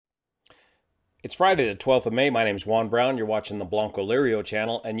It's Friday the 12th of May. My name is Juan Brown. You're watching the Blanco Lirio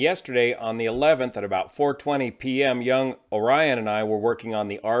channel. And yesterday on the 11th at about 4:20 p.m., young Orion and I were working on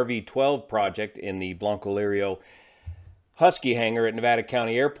the RV-12 project in the Blanco Lirio Husky hangar at Nevada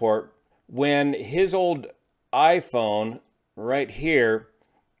County Airport when his old iPhone right here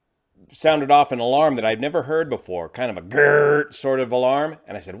sounded off an alarm that I'd never heard before, kind of a grrrt sort of alarm.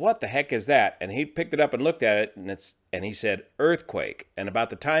 And I said, "What the heck is that?" And he picked it up and looked at it, and he said, "Earthquake." And about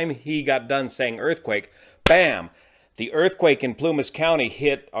the time he got done saying earthquake, bam, the earthquake in Plumas County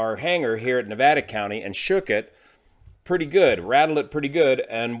hit our hangar here at Nevada County and shook it pretty good, rattled it pretty good.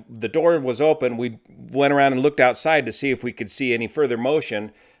 And the door was open. We went around and looked outside to see if we could see any further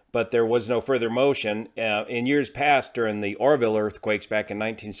motion, but there was no further motion. In years past, during the Oroville earthquakes back in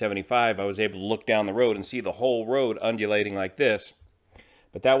 1975, I was able to look down the road and see the whole road undulating like this.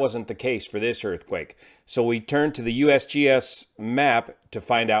 But that wasn't the case for this earthquake. So we turned to the USGS map to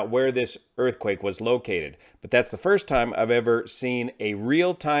find out where this earthquake was located. But that's the first time I've ever seen a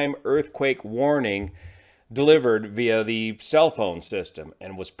real-time earthquake warning delivered via the cell phone system,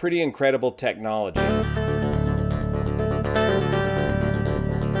 and was pretty incredible technology.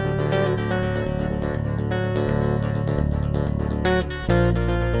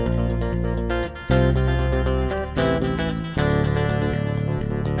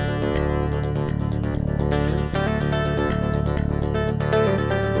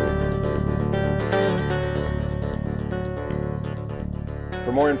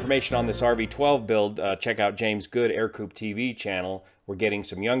 For more information on this RV-12 build, check out James Good Aircoop TV channel. We're getting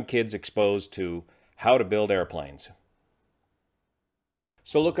some young kids exposed to how to build airplanes.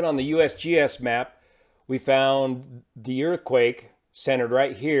 So looking on the USGS map, we found the earthquake centered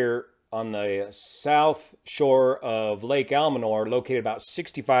right here on the south shore of Lake Almanor, located about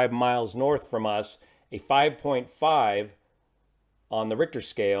 65 miles north from us, a 5.5 on the Richter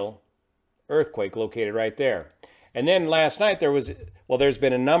scale earthquake located right there. And then last night there's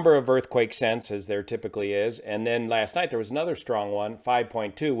been a number of earthquake since, as there typically is. And then last night there was another strong one,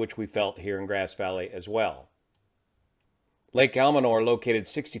 5.2, which we felt here in Grass Valley as well. Lake Almanor, located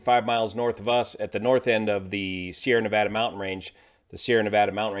 65 miles north of us at the north end of the Sierra Nevada mountain range. The Sierra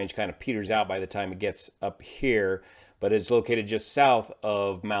Nevada mountain range kind of peters out by the time it gets up here, but it's located just south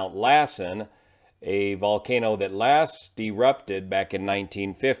of Mount Lassen, a volcano that last erupted back in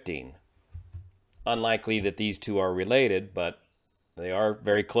 1915. Unlikely that these two are related, but they are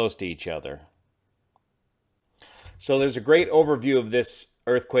very close to each other. So there's a great overview of this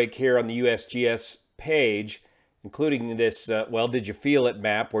earthquake here on the USGS page, including this, well, did you feel it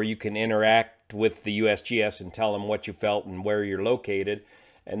map, where you can interact with the USGS and tell them what you felt and where you're located.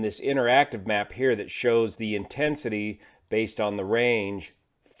 And this interactive map here that shows the intensity based on the range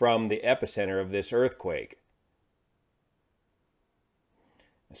from the epicenter of this earthquake.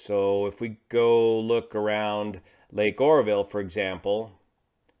 So if we go look around Lake Oroville, for example,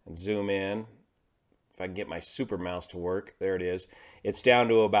 and zoom in, if I can get my super mouse to work, there it is. It's down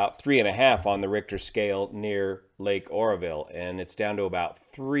to about 3.5 on the Richter scale near Lake Oroville, and it's down to about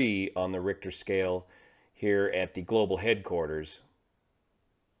 3 on the Richter scale here at the global headquarters.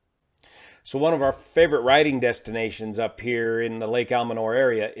 So one of our favorite riding destinations up here in the Lake Almanor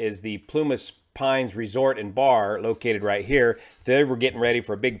area is the Plumas Pines Resort and Bar, located right here. They were getting ready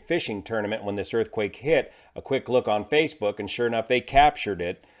for a big fishing tournament when this earthquake hit. A quick look on Facebook, and sure enough, they captured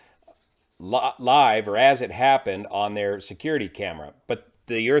it live, or as it happened, on their security camera. But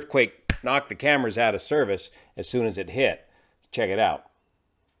the earthquake knocked the cameras out of service as soon as it hit. Check it out.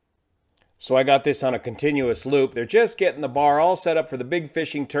 So I got this on a continuous loop. They're just getting the bar all set up for the big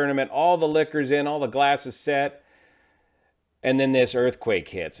fishing tournament, all the liquor's in, all the glasses set. And then this earthquake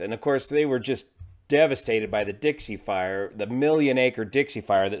hits. And of course, they were just devastated by the Dixie Fire, the million-acre Dixie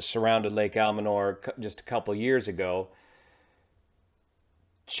Fire that surrounded Lake Almanor just a couple years ago.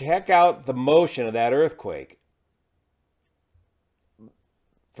 Check out the motion of that earthquake.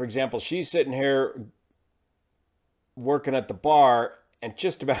 For example, she's sitting here working at the bar and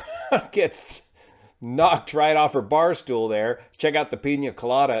just about gets knocked right off her bar stool there. Check out the pina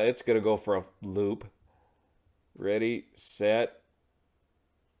colada. It's going to go for a loop. Ready, set,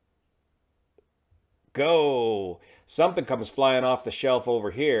 go. Something comes flying off the shelf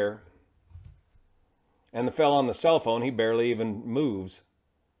over here. And the fella on the cell phone, he barely even moves.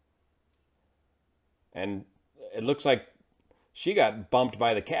 And it looks like she got bumped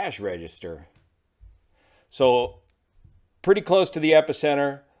by the cash register. So pretty close to the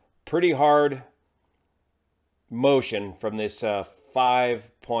epicenter, pretty hard motion from this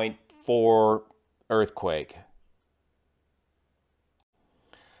 5.4 earthquake.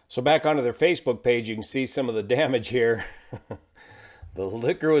 So back onto their Facebook page, you can see some of the damage here. The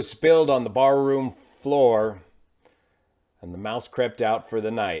liquor was spilled on the barroom floor, and the mouse crept out for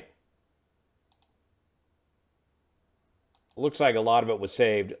the night. Looks like a lot of it was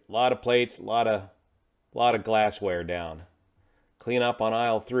saved. A lot of plates, a lot of glassware down. Clean up on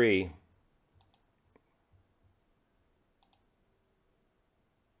aisle 3.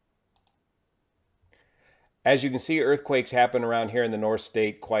 As you can see, earthquakes happen around here in the North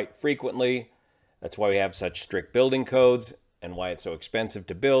State quite frequently. That's why we have such strict building codes and why it's so expensive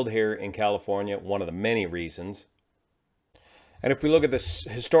to build here in California, one of the many reasons. And if we look at the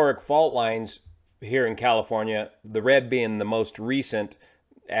historic fault lines here in California, the red being the most recent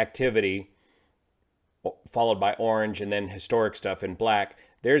activity, followed by orange, and then historic stuff in black,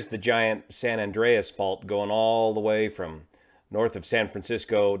 there's the giant San Andreas fault going all the way from north of San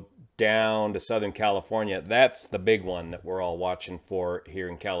Francisco down to Southern California. That's the big one that we're all watching for here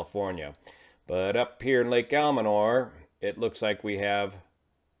in California. But up here in Lake Almanor, it looks like we have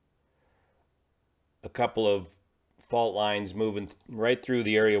a couple of fault lines moving right through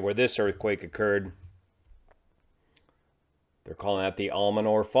the area where this earthquake occurred. They're calling that the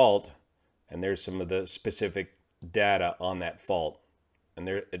Almanor fault, and there's some of the specific data on that fault. And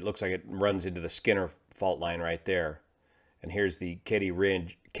there, it looks like it runs into the Skinner fault line right there. And here's the Ketty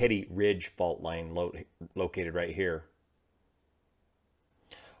Ridge fault line located right here.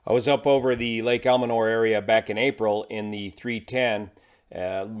 I was up over the Lake Almanor area back in April in the 310.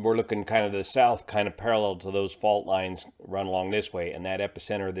 We're looking kind of to the south, kind of parallel to those fault lines run along this way. And that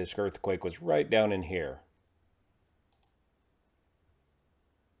epicenter of this earthquake was right down in here.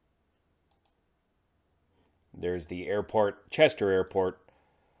 There's the airport, Chester Airport,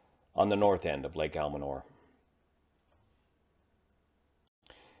 on the north end of Lake Almanor.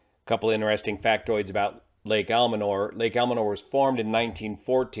 Couple interesting factoids about Lake Almanor. Lake Almanor was formed in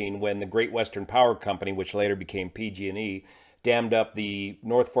 1914 when the Great Western Power Company, which later became PG&E, dammed up the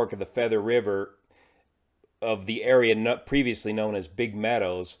North Fork of the Feather River of the area previously known as Big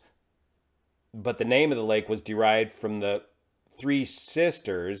Meadows. But the name of the lake was derived from the three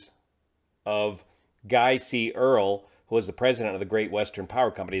sisters of Guy C. Earl, who was the president of the Great Western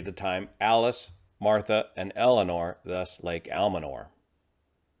Power Company at the time, Alice, Martha, and Eleanor, thus Lake Almanor.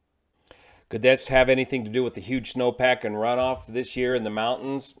 Could this have anything to do with the huge snowpack and runoff this year in the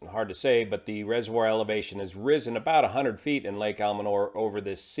mountains? Hard to say, but the reservoir elevation has risen about 100 feet in Lake Almanor over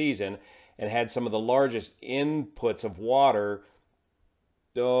this season and had some of the largest inputs of water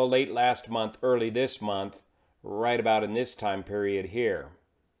late last month, early this month, right about in this time period here.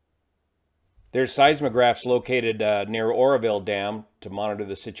 There's seismographs located near Oroville Dam to monitor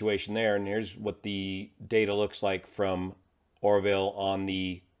the situation there, and here's what the data looks like from Oroville on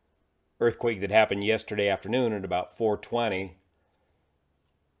the earthquake that happened yesterday afternoon at about 4:20.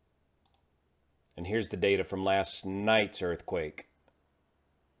 And here's the data from last night's earthquake.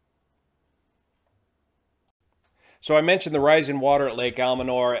 So I mentioned the rise in water at Lake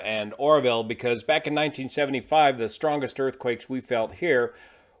Almanor and Oroville because back in 1975, the strongest earthquakes we felt here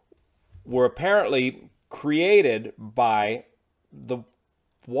were apparently created by the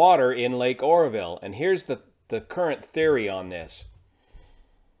water in Lake Oroville. And here's the current theory on this.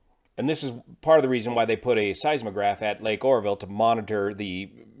 And this is part of the reason why they put a seismograph at Lake Oroville to monitor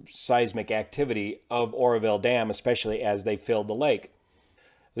the seismic activity of Oroville Dam, especially as they filled the lake.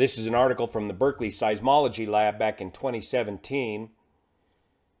 This is an article from the Berkeley Seismology Lab back in 2017.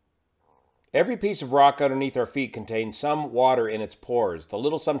 Every piece of rock underneath our feet contains some water in its pores, the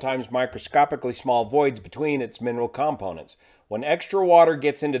little, sometimes microscopically small voids between its mineral components. When extra water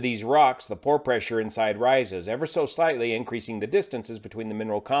gets into these rocks, the pore pressure inside rises, ever so slightly increasing the distances between the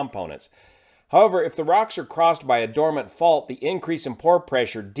mineral components. However, if the rocks are crossed by a dormant fault, the increase in pore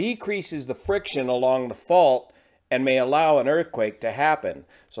pressure decreases the friction along the fault and may allow an earthquake to happen.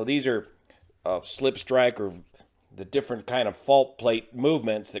 So these are slip strike or the different kind of fault plate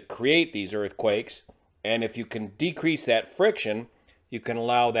movements that create these earthquakes. And if you can decrease that friction, you can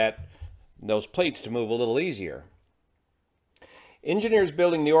allow those plates to move a little easier. Engineers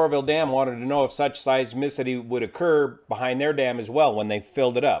building the Oroville Dam wanted to know if such seismicity would occur behind their dam as well when they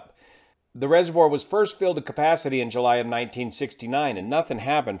filled it up. The reservoir was first filled to capacity in July of 1969, and nothing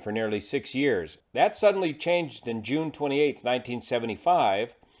happened for nearly 6 years. That suddenly changed in June 28,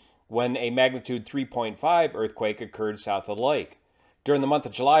 1975, when a magnitude 3.5 earthquake occurred south of the lake. During the month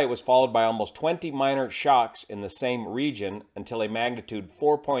of July, it was followed by almost 20 minor shocks in the same region until a magnitude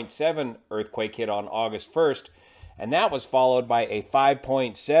 4.7 earthquake hit on August 1st, and that was followed by a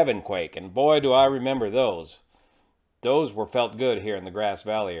 5.7 quake, and boy, do I remember those. Those were felt good here in the Grass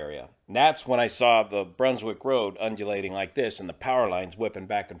Valley area. And that's when I saw the Brunswick Road undulating like this and the power lines whipping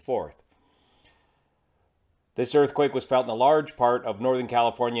back and forth. This earthquake was felt in a large part of Northern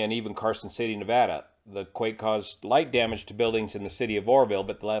California and even Carson City, Nevada. The quake caused light damage to buildings in the city of Oroville,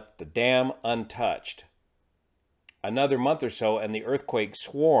 but left the dam untouched. Another month or so, and the earthquake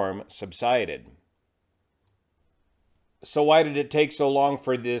swarm subsided. So why did it take so long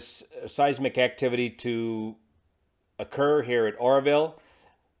for this seismic activity to occur here at Oroville?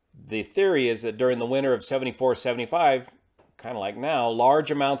 The theory is that during the winter of 74-75, kind of like now,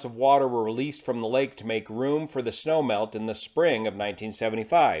 large amounts of water were released from the lake to make room for the snowmelt in the spring of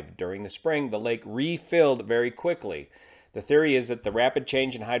 1975. During the spring, the lake refilled very quickly. The theory is that the rapid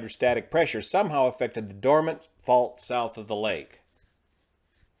change in hydrostatic pressure somehow affected the dormant fault south of the lake.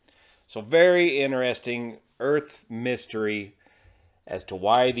 So very interesting earth mystery as to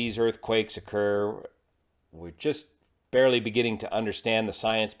why these earthquakes occur. We're just barely beginning to understand the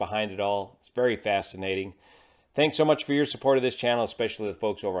science behind it all. It's very fascinating. Thanks so much for your support of this channel, especially the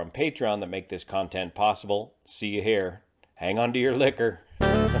folks over on Patreon that make this content possible. See you here. Hang on to your liquor.